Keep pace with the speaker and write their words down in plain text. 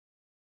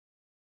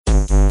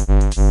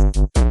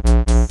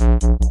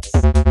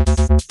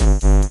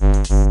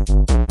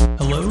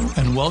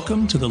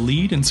welcome to the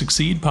Lead and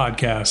Succeed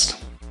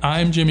podcast.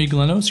 I'm Jimmy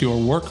Glenos, your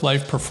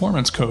work-life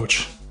performance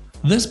coach.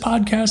 This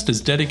podcast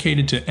is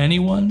dedicated to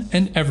anyone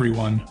and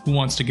everyone who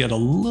wants to get a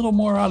little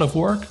more out of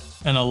work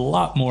and a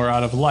lot more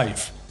out of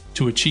life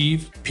to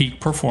achieve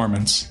peak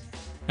performance.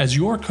 As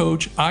your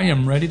coach, I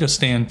am ready to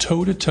stand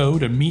toe-to-toe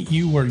to meet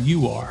you where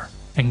you are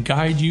and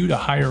guide you to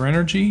higher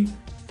energy,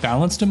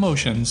 balanced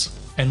emotions,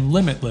 and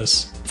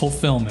limitless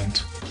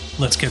fulfillment.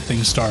 Let's get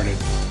things started.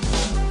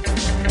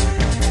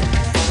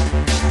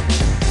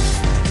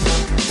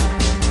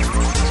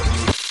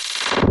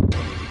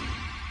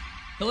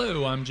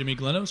 Hello, I'm Jimmy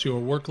Glenos, your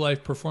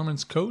work-life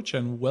performance coach,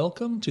 and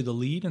welcome to the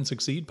Lead and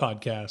Succeed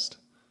podcast.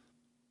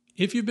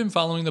 If you've been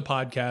following the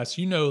podcast,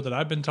 you know that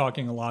I've been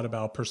talking a lot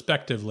about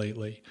perspective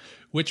lately.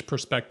 Which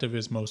perspective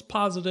is most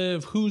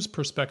positive? Whose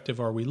perspective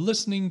are we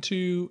listening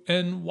to?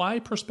 And why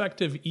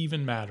perspective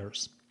even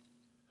matters.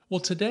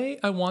 Well, today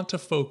I want to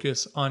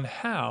focus on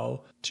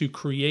how to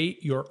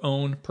create your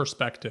own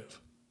perspective.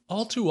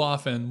 All too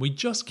often, we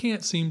just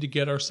can't seem to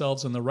get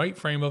ourselves in the right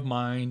frame of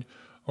mind,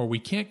 or we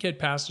can't get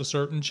past a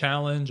certain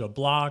challenge, a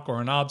block,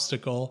 or an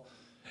obstacle.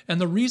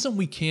 And the reason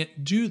we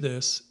can't do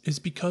this is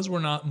because we're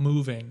not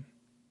moving.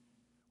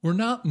 We're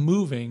not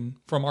moving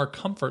from our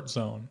comfort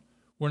zone.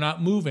 We're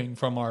not moving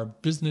from our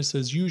business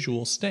as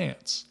usual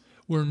stance.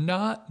 We're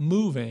not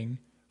moving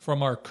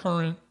from our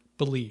current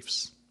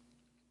beliefs.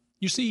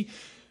 You see,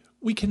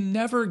 we can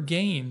never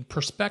gain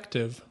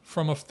perspective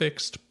from a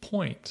fixed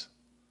point.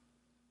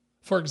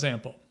 For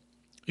example,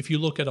 if you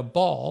look at a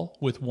ball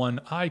with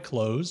one eye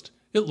closed,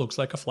 it looks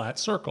like a flat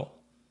circle.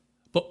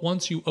 But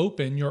once you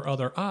open your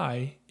other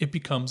eye, it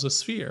becomes a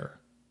sphere.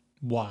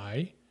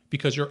 Why?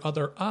 Because your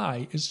other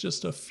eye is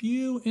just a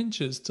few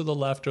inches to the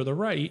left or the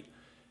right,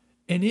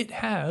 and it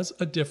has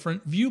a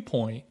different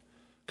viewpoint.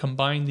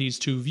 Combine these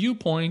two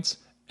viewpoints,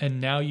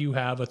 and now you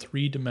have a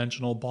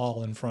three-dimensional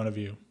ball in front of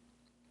you.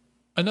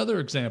 Another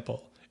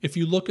example, if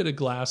you look at a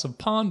glass of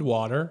pond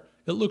water,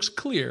 it looks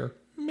clear,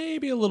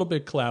 maybe a little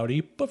bit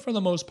cloudy, but for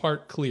the most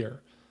part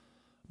clear.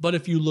 But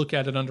if you look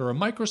at it under a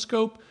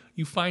microscope,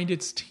 you find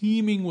it's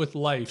teeming with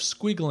life,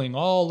 squiggling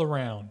all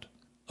around.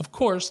 Of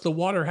course, the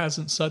water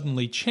hasn't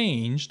suddenly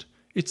changed,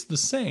 it's the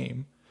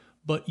same,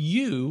 but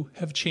you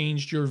have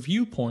changed your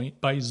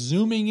viewpoint by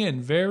zooming in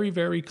very,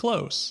 very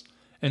close.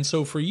 And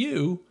so for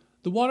you,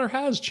 the water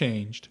has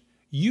changed.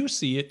 You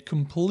see it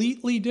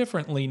completely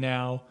differently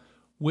now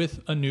with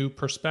a new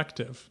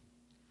perspective.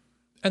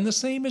 And the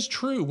same is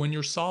true when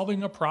you're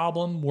solving a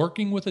problem,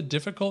 working with a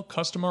difficult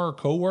customer or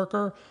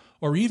coworker,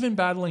 or even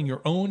battling your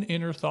own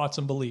inner thoughts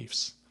and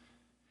beliefs.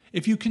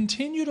 If you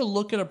continue to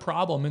look at a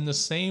problem in the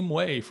same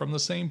way from the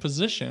same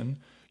position,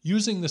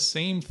 using the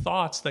same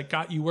thoughts that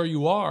got you where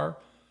you are,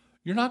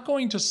 you're not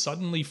going to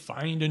suddenly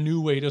find a new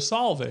way to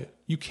solve it.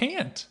 You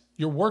can't.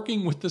 You're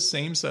working with the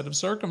same set of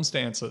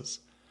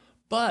circumstances.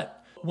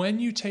 But when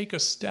you take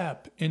a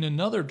step in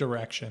another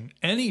direction,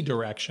 any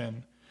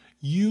direction,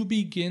 you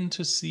begin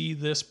to see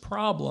this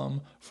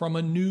problem from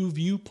a new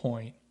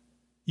viewpoint.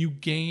 You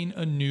gain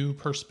a new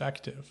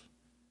perspective.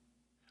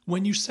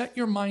 When you set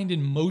your mind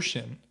in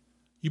motion,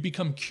 you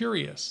become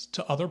curious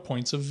to other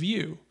points of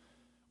view.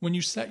 When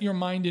you set your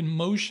mind in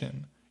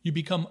motion, you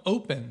become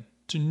open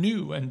to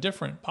new and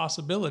different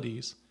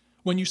possibilities.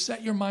 When you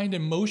set your mind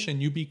in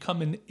motion, you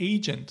become an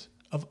agent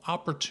of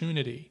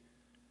opportunity.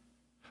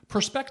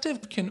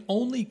 Perspective can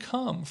only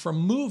come from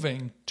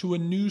moving to a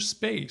new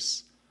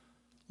space,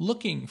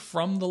 looking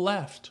from the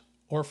left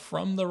or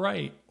from the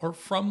right or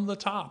from the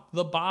top,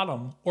 the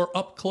bottom, or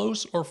up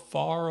close or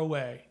far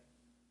away.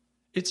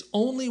 It's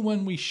only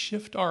when we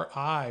shift our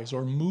eyes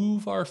or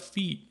move our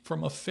feet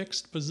from a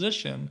fixed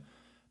position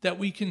that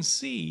we can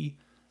see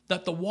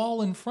that the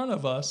wall in front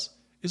of us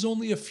is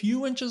only a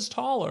few inches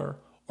taller,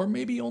 or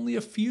maybe only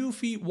a few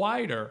feet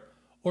wider,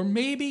 or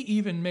maybe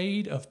even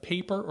made of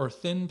paper or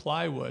thin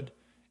plywood.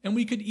 And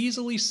we could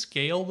easily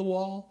scale the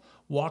wall,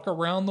 walk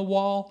around the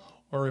wall,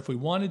 or if we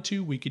wanted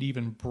to, we could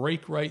even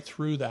break right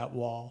through that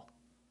wall.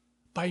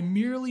 By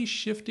merely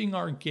shifting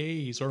our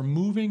gaze or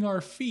moving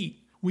our feet,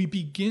 we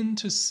begin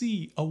to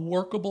see a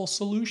workable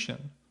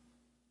solution.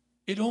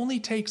 It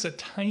only takes a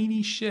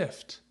tiny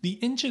shift, the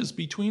inches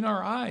between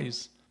our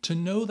eyes, to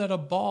know that a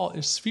ball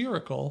is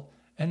spherical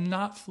and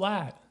not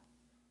flat.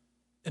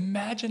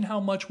 Imagine how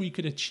much we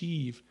could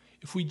achieve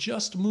if we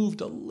just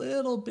moved a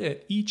little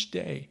bit each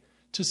day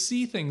to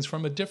see things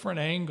from a different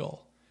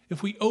angle.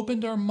 If we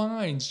opened our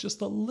minds just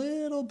a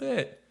little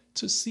bit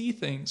to see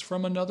things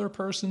from another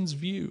person's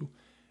view.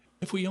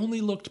 If we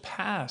only looked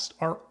past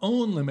our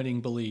own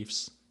limiting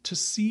beliefs to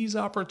seize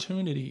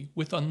opportunity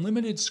with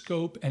unlimited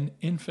scope and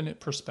infinite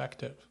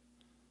perspective.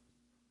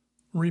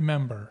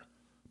 Remember,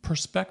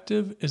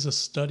 perspective is a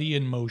study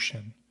in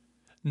motion.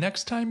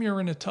 Next time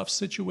you're in a tough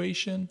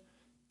situation,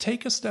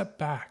 take a step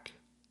back,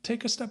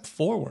 take a step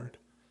forward,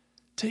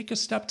 take a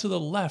step to the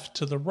left,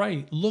 to the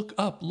right, look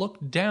up,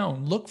 look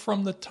down, look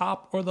from the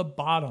top or the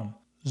bottom,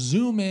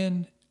 zoom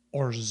in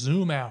or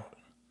zoom out.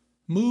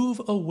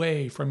 Move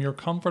away from your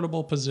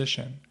comfortable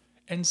position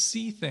and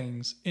see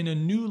things in a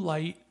new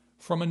light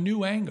from a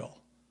new angle.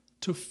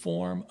 to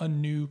form a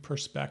new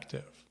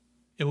perspective.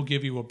 It will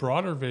give you a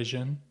broader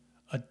vision,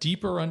 a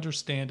deeper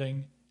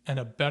understanding, and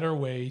a better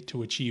way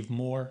to achieve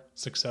more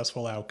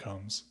successful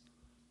outcomes.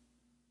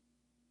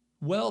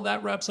 Well,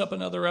 that wraps up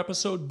another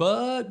episode,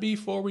 but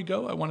before we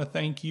go, I want to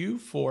thank you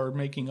for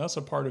making us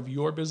a part of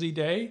your busy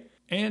day.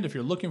 And if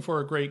you're looking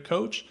for a great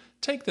coach,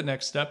 take the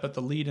next step at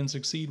the Lead and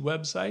Succeed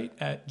website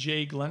at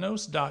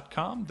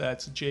jglenos.com.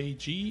 That's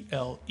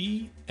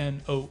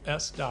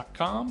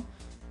JGLENOS.com.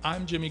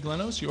 I'm Jimmy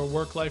Glenos, your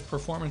work-life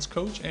performance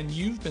coach, and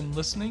you've been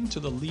listening to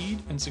the Lead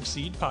and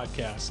Succeed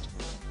podcast.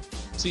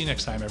 See you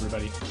next time,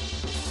 everybody.